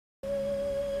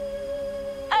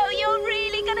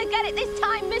gonna get it this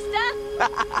time, mister?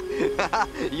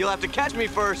 You'll have to catch me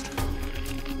first.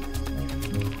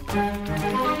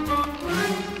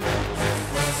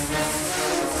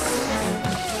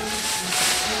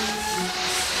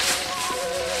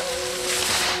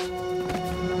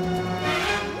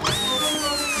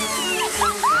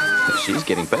 She's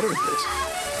getting better at this.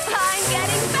 I'm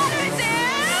getting better at this!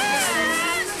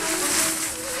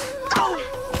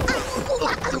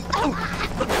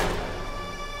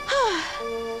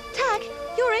 Tag,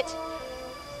 you're it.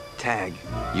 Tag,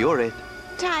 you're it.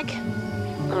 Tag.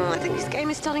 Oh, I think this game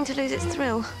is starting to lose its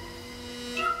thrill.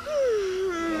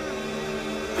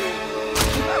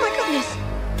 Oh my goodness.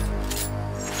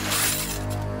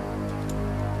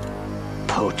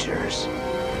 Poachers.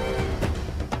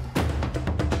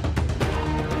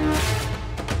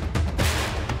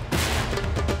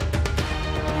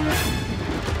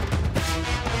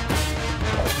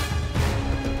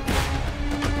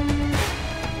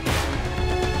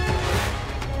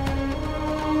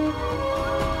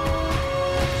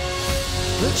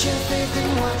 Put your faith in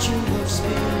what you most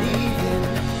believe in.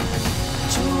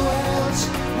 Two worlds,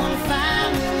 one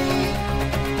family.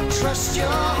 Trust your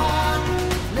heart,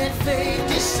 let fate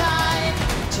decide.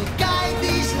 To guide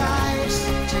these lives,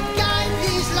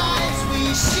 we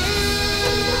see.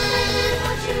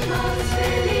 What you most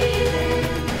believe in.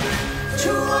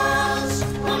 Two worlds,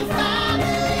 one family.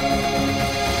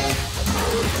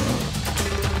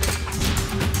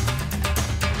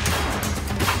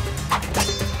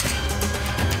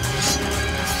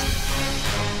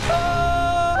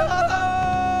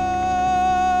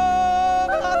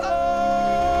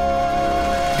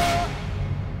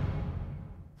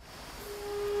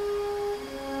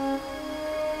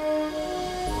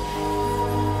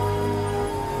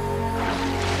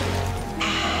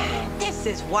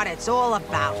 This is what it's all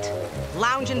about.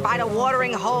 Lounging by the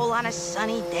watering hole on a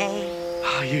sunny day.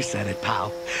 Oh, you said it,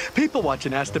 pal. People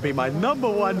watching has to be my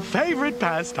 #1 favorite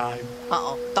pastime.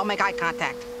 Uh-oh, don't make eye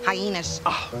contact. Hyenas.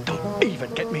 Oh, don't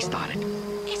even get me started.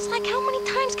 It's like, how many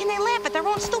times can they laugh at their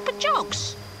own stupid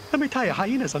jokes? Let me tell you,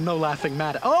 hyenas are no laughing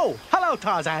matter. Oh, hello,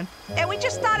 Tarzan. And we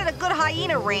just started a good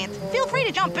hyena rant. Feel free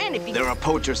to jump in if you... There are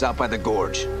poachers out by the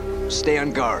gorge. Stay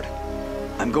on guard.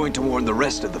 I'm going to warn the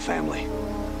rest of the family.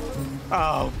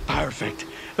 Oh, perfect.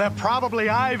 They're probably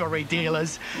ivory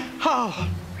dealers. Oh,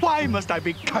 why must I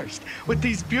be cursed with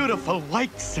these beautiful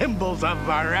white symbols of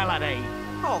virility?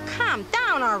 Oh, calm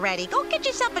down already. Go get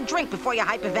yourself a drink before you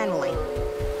hyperventilate.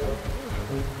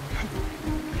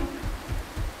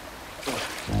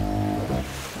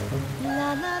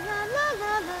 La la la la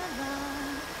la la la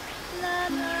la la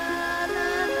la la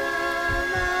la la la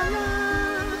la la.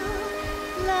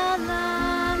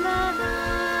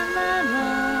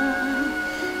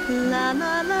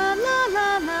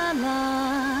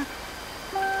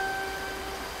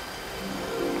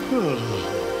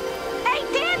 Hey,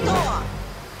 Dandor!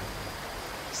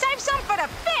 Save some for the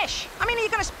fish! I mean, are you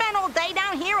gonna spend all day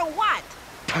down here or what?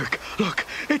 Turk, look,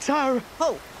 it's our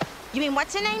Who? You mean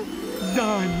what's her name?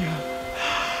 Danya.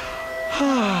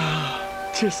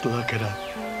 Just look at her.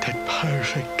 That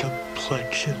perfect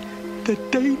complexion. The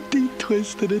dainty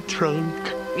twist of the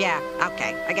trunk. Yeah,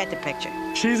 okay, I get the picture.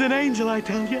 She's an angel, I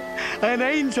tell you. An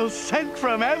angel sent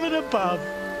from heaven above.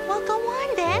 Well, go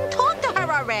on then. Talk to her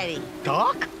already.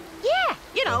 Talk? Yeah,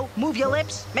 you know, move your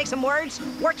lips, make some words,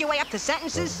 work your way up to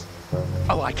sentences.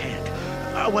 Oh, I can't.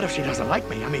 What if she doesn't like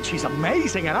me? I mean, she's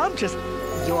amazing, and I'm just...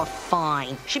 You're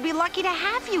fine. She'd be lucky to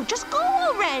have you. Just go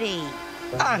already.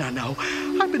 I don't know.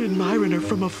 I've been admiring her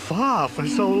from afar for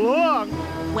so long.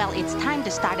 Well, it's time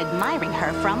to start admiring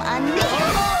her from near.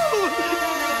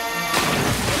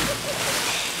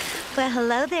 Well,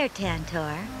 hello there,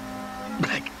 Tantor.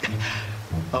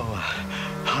 Oh,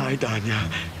 hi, Danya.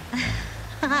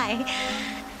 Hi.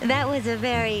 That was a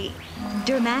very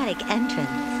dramatic entrance.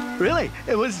 Really?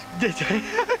 It was...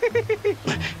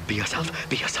 Be yourself,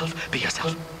 be yourself, be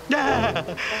yourself.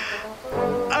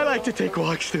 I like to take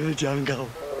walks through the jungle.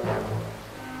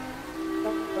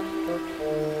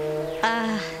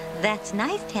 That's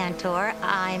nice, Tantor.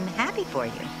 I'm happy for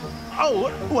you. Oh,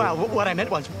 well, what I meant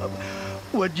was,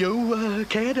 would you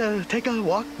care to take a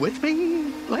walk with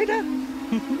me later?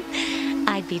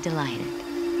 I'd be delighted.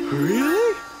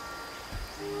 Really?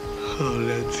 Oh,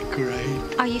 that's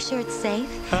great. Are you sure it's safe?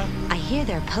 Huh? I hear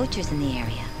there are poachers in the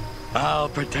area. I'll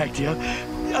protect you.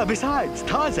 Besides,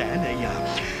 Tarzan,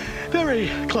 a very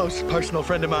close personal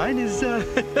friend of mine, is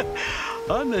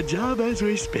on the job as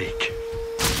we speak.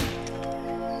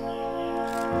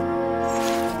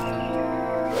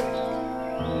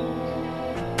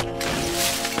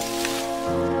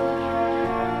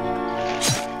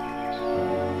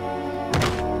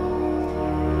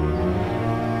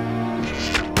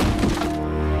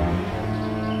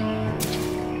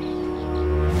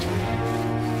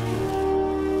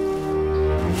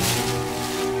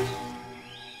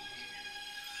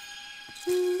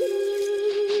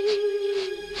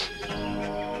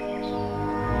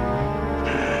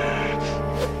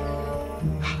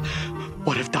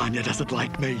 What if Danya doesn't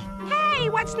like me? Hey,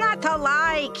 what's not to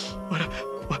like?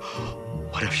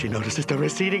 What if she notices the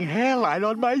receding hairline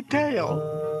on my tail?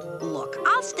 Look,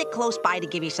 I'll stick close by to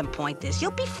give you some pointers.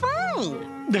 You'll be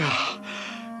fine.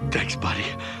 Thanks, buddy.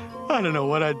 I don't know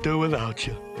what I'd do without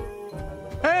you.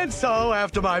 And so,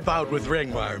 after my bout with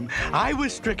Ringworm, I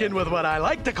was stricken with what I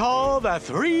like to call the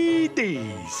 3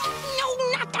 Ds. No,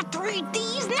 not the 3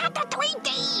 Ds, not the 3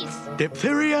 Ds.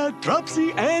 Diphtheria,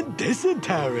 dropsy, and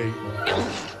dysentery.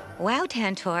 Wow,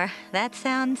 Tantor, that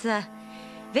sounds,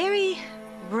 very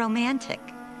romantic.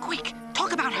 Quick,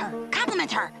 talk about her.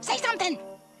 Compliment her. Say something.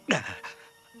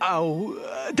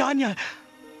 Danya,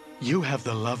 you have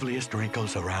the loveliest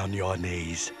wrinkles around your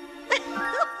knees.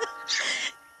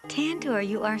 Tantor,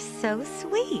 you are so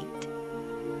sweet.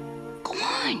 Go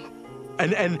on.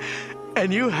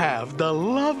 And you have the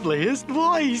loveliest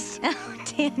voice. Oh,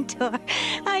 Tantor,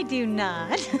 I do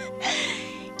not.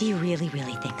 Do you really,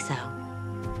 really think so?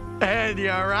 And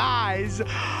your eyes.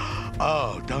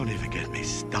 Oh, don't even get me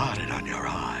started on your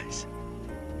eyes.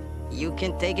 You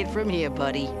can take it from here,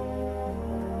 buddy.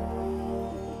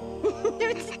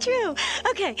 It's true.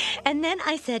 Okay, and then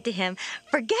I said to him,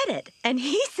 forget it. And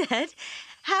he said,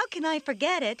 how can I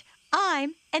forget it?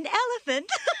 I'm an elephant.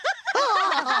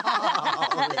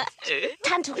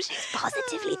 Tantor, she's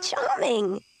positively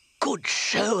charming. Good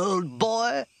show, old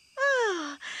boy.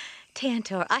 Oh,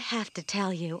 Tantor, I have to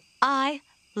tell you, I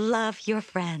love your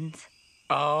friends.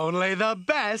 Only the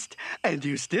best. And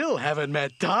you still haven't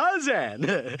met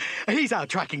Tarzan. He's out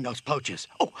tracking those poachers.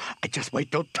 Oh, just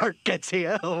wait till Turk gets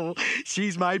here. Oh,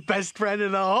 she's my best friend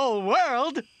in the whole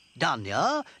world.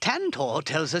 Danya, Tantor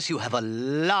tells us you have a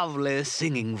lovely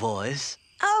singing voice.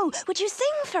 Oh, would you sing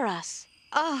for us?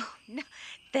 Oh, no,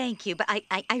 thank you, but I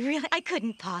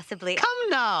couldn't possibly. Come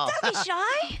now. Don't be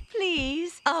shy.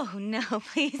 Please. Oh, no,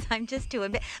 please, I'm just too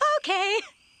Okay.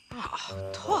 Oh,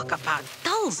 talk about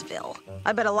Dullsville.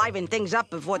 I better liven things up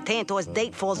before Tantor's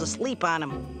date falls asleep on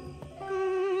him.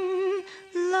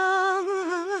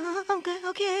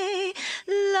 Okay.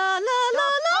 La, la, la,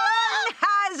 la.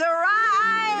 Has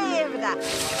arrived!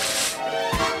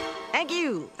 Thank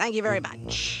you. Thank you very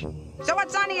much. So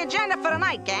what's on the agenda for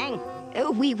tonight, gang?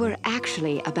 We were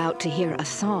actually about to hear a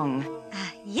song.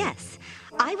 Yes,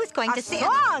 I was going to A sing.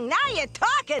 song! Now you're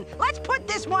talking! Let's put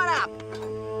this one up!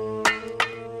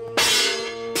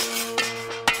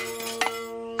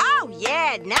 Oh,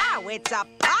 yeah, now it's a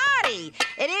party!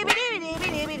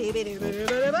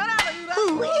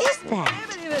 Who is that?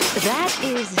 That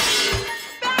is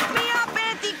Back me up,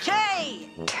 Auntie K!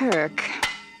 Turk.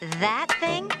 That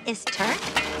thing is Turk?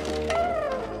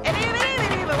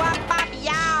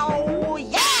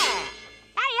 Yeah!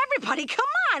 Hey, everybody, come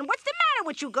on! What's the matter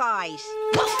with you guys?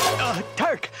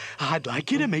 Turk, I'd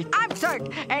like you to meet... I'm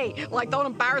Turk. Hey, like, don't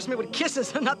embarrass me with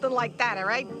kisses or nothing like that, all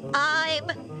right? I'm...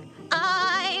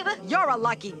 You're a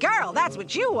lucky girl, that's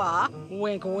what you are.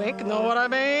 Wink, wink, know what I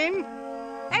mean?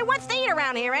 Hey, what's to eat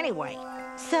around here anyway?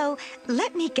 So,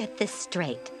 let me get this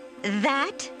straight.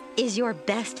 That is your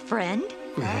best friend?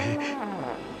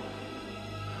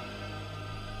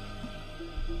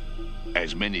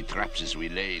 As many traps as we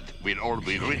laid, we'll all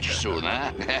be rich soon,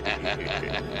 huh?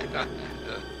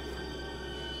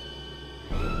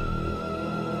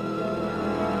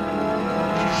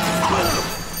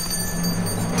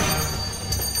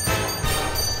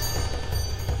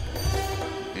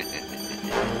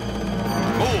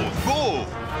 Move, move!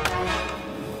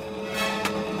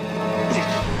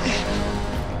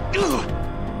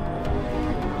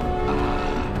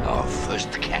 Our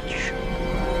first catch.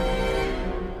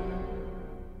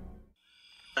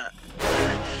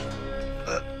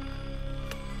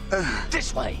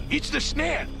 This way. It's the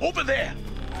snare. Over there.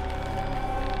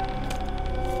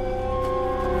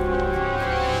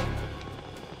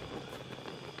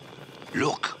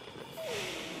 Look.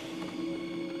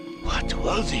 What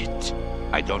was it?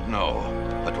 I don't know.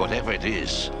 But whatever it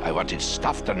is, I want it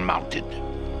stuffed and mounted.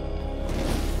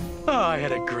 Oh, I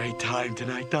had a great time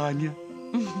tonight, Danya.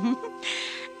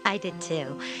 I did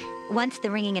too. Once the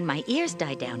ringing in my ears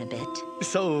died down a bit.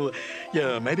 So,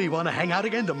 you maybe want to hang out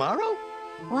again tomorrow?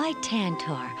 Why,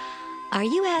 Tantor, are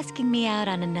you asking me out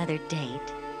on another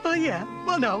date? Oh, yeah.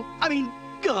 Well, no. I mean,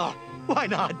 why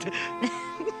not?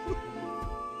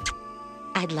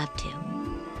 I'd love to.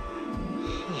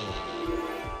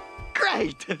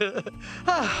 Great.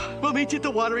 We'll meet you at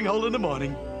the watering hole in the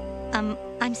morning.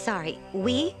 I'm sorry.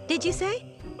 We, did you say?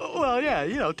 Well, yeah,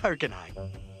 you know, Turk and I.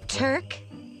 Turk?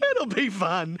 It'll be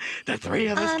fun. The three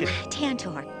of us can...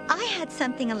 Tantor, I had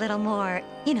something a little more,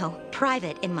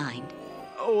 private in mind.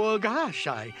 Oh, well, gosh,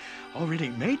 I already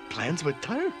made plans with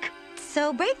Turk.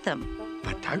 So break them.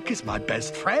 But Turk is my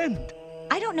best friend.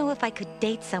 I don't know if I could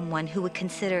date someone who would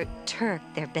consider Turk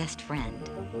their best friend.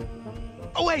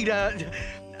 Oh, wait,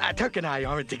 Turk and I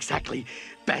aren't exactly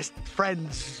best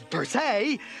friends per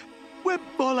se. We're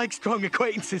more like strong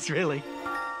acquaintances, really.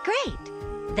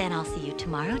 Great. Then I'll see you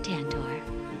tomorrow, Tantor.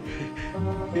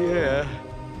 Yeah.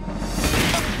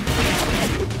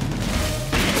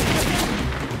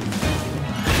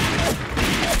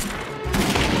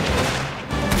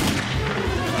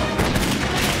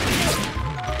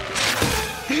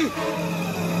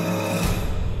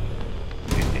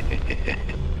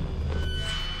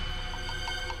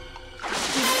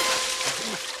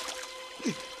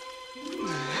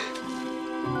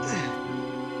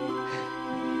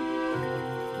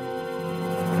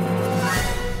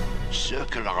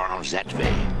 Circle around that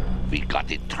way. We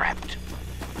got it trapped.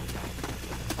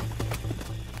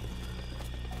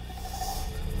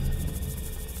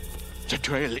 The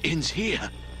trail ends here.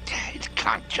 It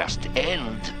can't just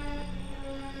end.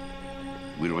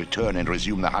 We'll return and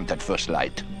resume the hunt at first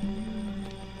light.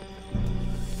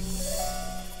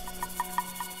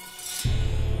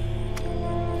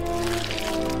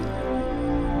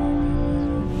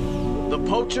 The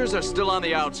poachers are still on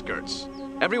the outskirts.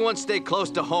 Everyone stay close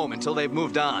to home until they've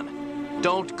moved on.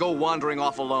 Don't go wandering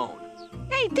off alone.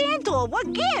 Hey, Tantor,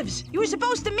 what gives? You were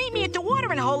supposed to meet me at the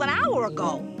watering hole an hour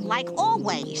ago. Like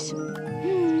always.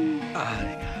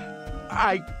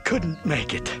 I couldn't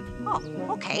make it. Oh,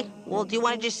 okay. Well, do you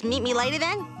want to just meet me later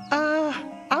then?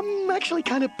 I'm actually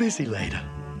kind of busy later.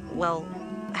 Well,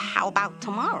 how about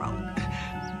tomorrow?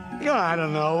 I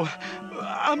don't know.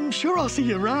 I'm sure I'll see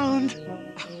you around.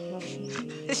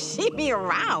 See me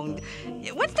around?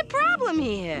 What's the problem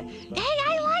here? Hey,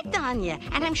 I like Danya,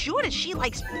 and I'm sure that she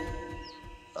likes...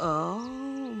 Oh,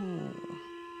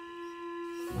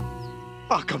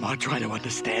 come on, try to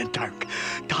understand, Turk.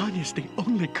 Tanya's the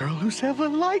only girl who's ever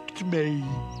liked me.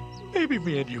 Maybe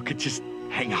me and you could just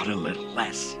hang out a little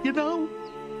less, you know?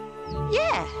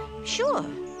 Yeah, sure.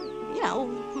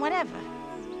 Whatever.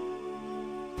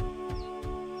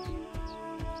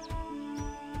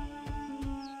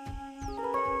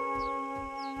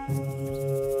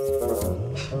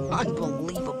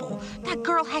 Unbelievable. That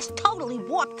girl has totally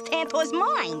warped Tantor's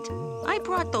mind. I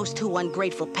brought those two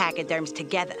ungrateful pachyderms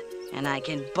together, and I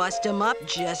can bust them up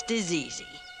just as easy.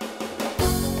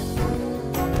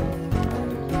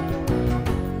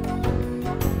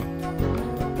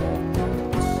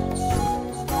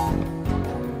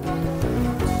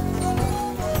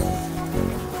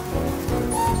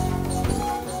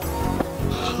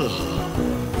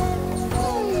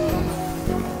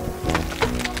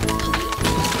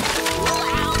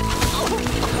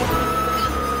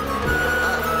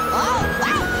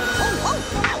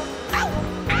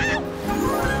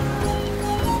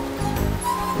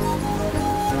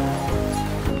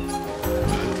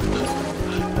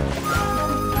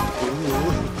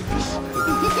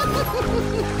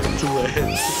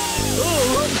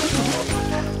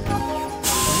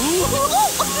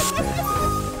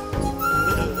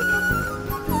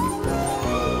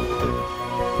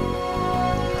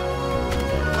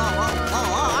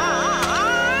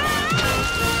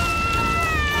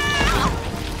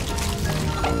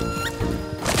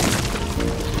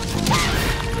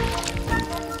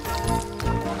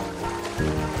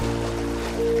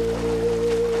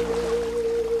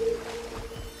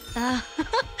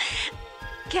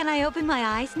 Can I open my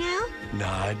eyes now?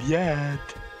 Not yet.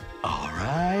 All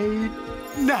right,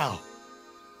 now.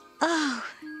 Oh,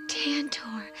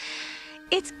 Tantor,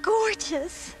 it's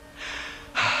gorgeous.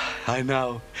 I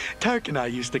know. Turk and I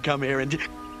used to come here and...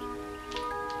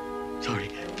 Sorry,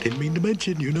 didn't mean to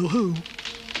mention you-know-who.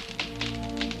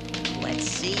 Let's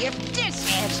see if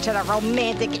this adds to the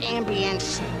romantic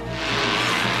ambience.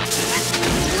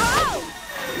 Whoa!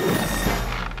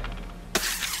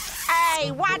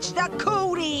 Hey, watch the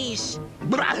cooties!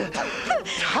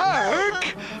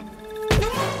 Turk!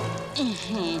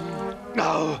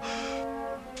 Oh,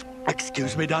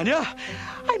 excuse me, Danya.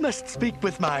 I must speak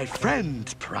with my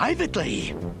friend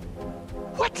privately.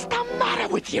 What's the matter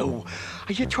with you?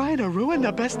 Are you trying to ruin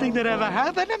the best thing that ever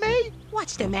happened to me?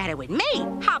 What's the matter with me?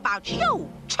 How about you?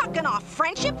 Chucking off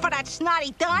friendship for that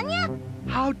snotty Danya?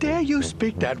 How dare you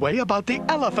speak that way about the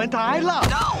elephant I love?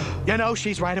 No! You know,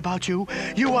 she's right about you.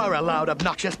 You are a loud,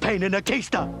 obnoxious pain in the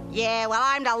keister. Yeah, well,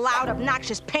 I'm the loud,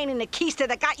 obnoxious pain in the keister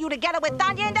that got you together with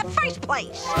Danya in the first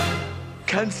place.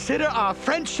 Consider our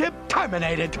friendship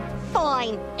terminated.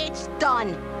 Fine, it's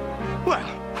done. Well,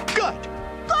 good.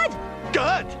 good?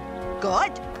 Good!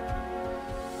 Good?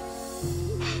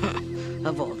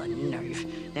 Of all the nerve.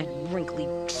 That wrinkly,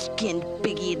 skinned,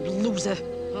 big-eared loser.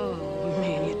 Oh,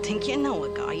 man, you think you know a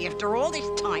guy after all this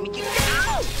time and you...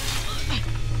 Ow!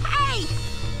 Hey!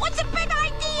 What's the big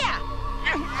idea?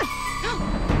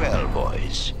 Well,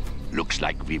 boys, looks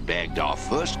like we bagged our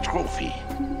first trophy.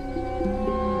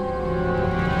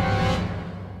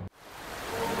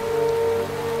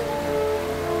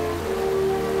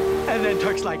 And then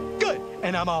Turk's like, good.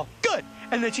 And I'm all, good.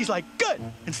 And then she's like, good.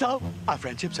 And so, our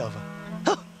friendship's over.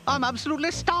 I'm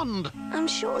absolutely stunned. I'm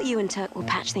sure you and Turk will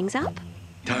patch things up.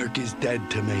 Turk is dead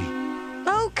to me.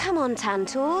 Oh, come on,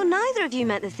 Tantor. Neither of you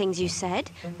meant the things you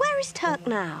said. Where is Turk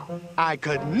now? I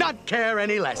could not care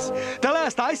any less. The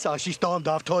last I saw, she stormed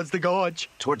off towards the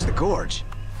gorge. Towards the gorge?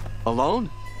 Alone?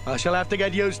 Well, she'll have to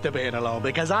get used to being alone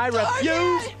because I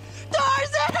refuse.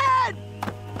 Tarzan!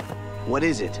 What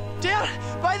is it? Down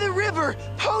by the river,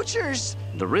 poachers!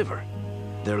 The river?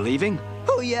 They're leaving?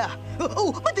 Oh, yeah.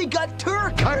 Oh, but they got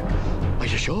Turk. Turk? Are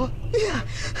you sure? Yeah,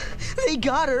 they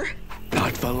got her.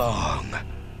 Not for long.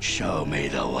 Show me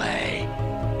the way.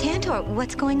 Tantor,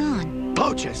 what's going on?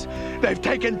 Poachers! They've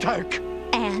taken Turk.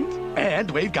 And? And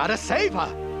we've got to save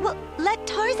her. Well, let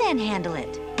Tarzan handle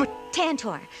it. But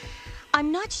Tantor,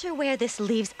 I'm not sure where this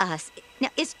leaves us. Now,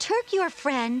 is Turk your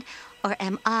friend, or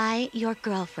am I your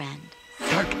girlfriend?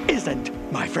 Turk isn't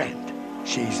my friend.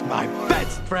 She's my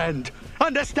best friend.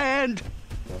 Understand?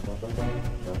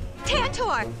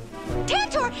 Tantor!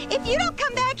 Tantor, if you don't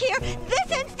come back here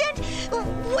this instant,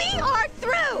 we are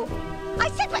through! I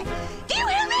said what? Do you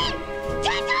hear me?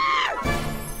 Tantor!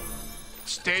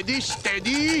 Steady,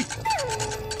 steady!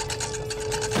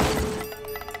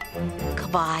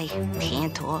 Goodbye,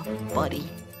 Tantor, buddy.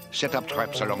 Set up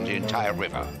traps along the entire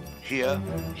river. Here,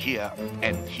 here,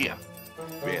 and here.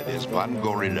 Where there's one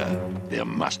gorilla, there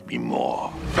must be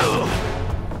more.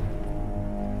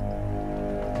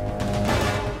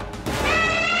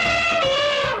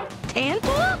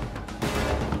 Tantor?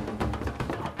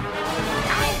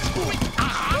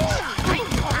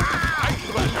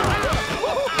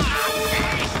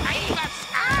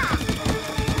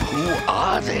 Who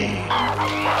are they?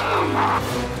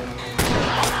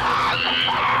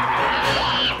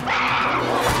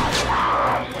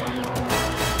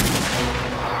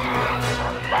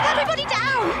 Everybody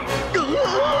down!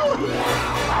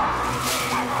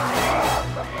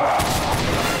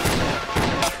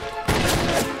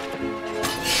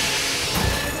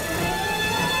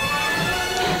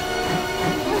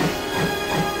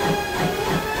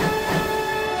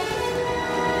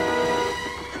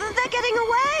 They're getting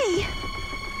away!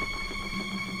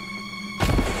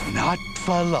 Not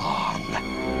for long.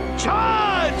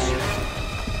 Charge!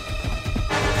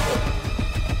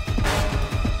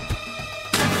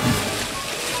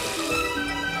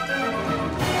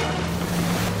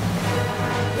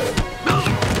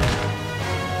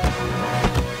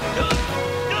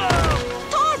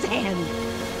 Tarzan!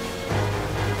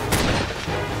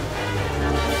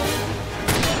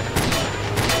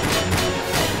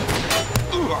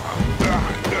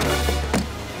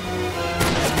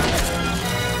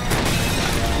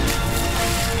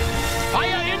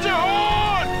 Fire in the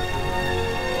horn!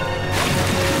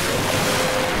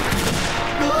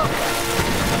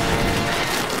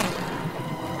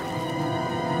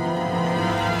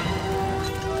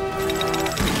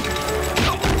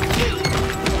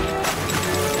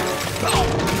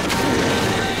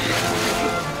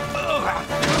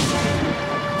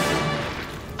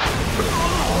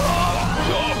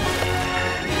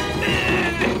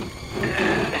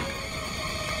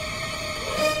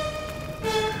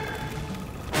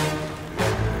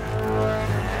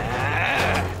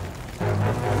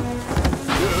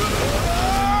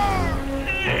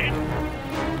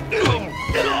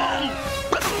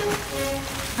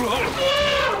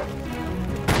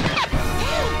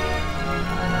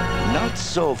 Not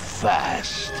so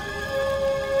fast.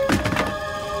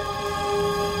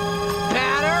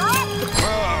 Batter up!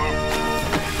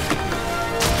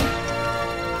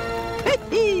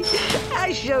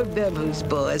 I showed them who's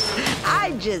boss.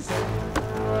 I just...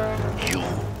 You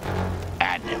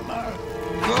animal.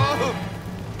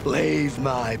 Leave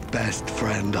my best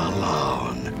friend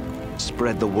alone.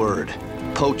 Spread the word.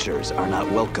 Poachers are not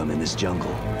welcome in this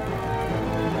jungle.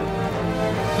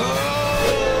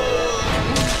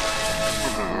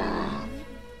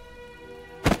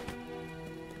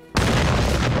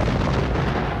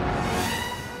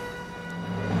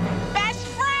 Best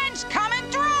friends coming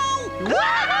through!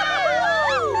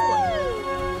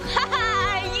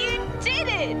 You did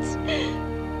it!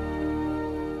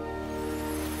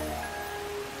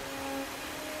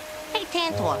 Hey,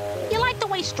 Tantor, you like the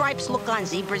way way stripes look on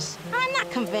zebras? I'm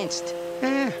not convinced.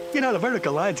 You know, the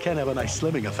vertical lines can have a nice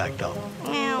slimming effect, though.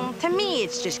 Well, to me,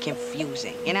 it's just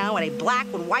confusing. You know, are they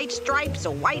black with white stripes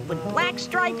or white with black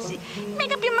stripes?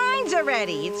 Make up your minds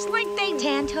already. It's like they...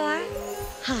 Tantor?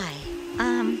 Hi.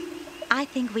 I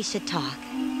think we should talk.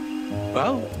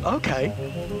 Well, okay.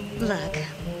 Look,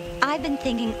 I've been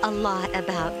thinking a lot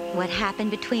about what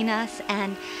happened between us,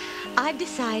 and I've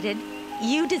decided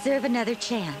you deserve another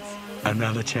chance.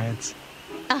 Another chance?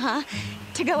 Uh-huh.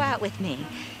 To go out with me.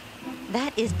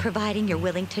 That is providing you're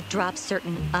willing to drop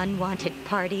certain unwanted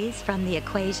parties from the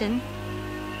equation.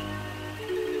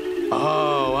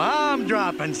 Oh, I'm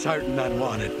dropping certain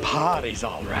unwanted parties,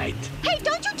 all right. Hey,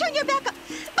 don't you turn your back up.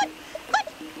 But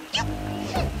you...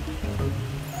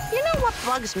 You know what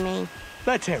bugs me?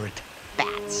 Let's hear it.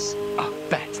 Bats. Oh,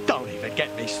 bats. Don't even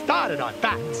get me started on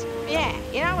bats. Yeah,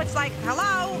 you know, it's like,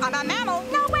 hello, I'm a mammal.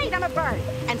 No, wait, I'm a bird.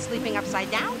 And sleeping upside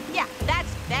down? Yeah,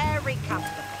 that's very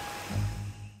comfortable.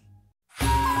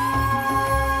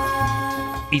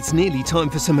 It's nearly time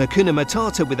for some Hakuna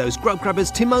Matata with those grub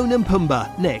grabbers Timon and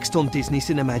Pumbaa, next on Disney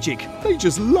Cinemagic. They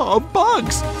just love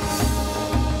bugs!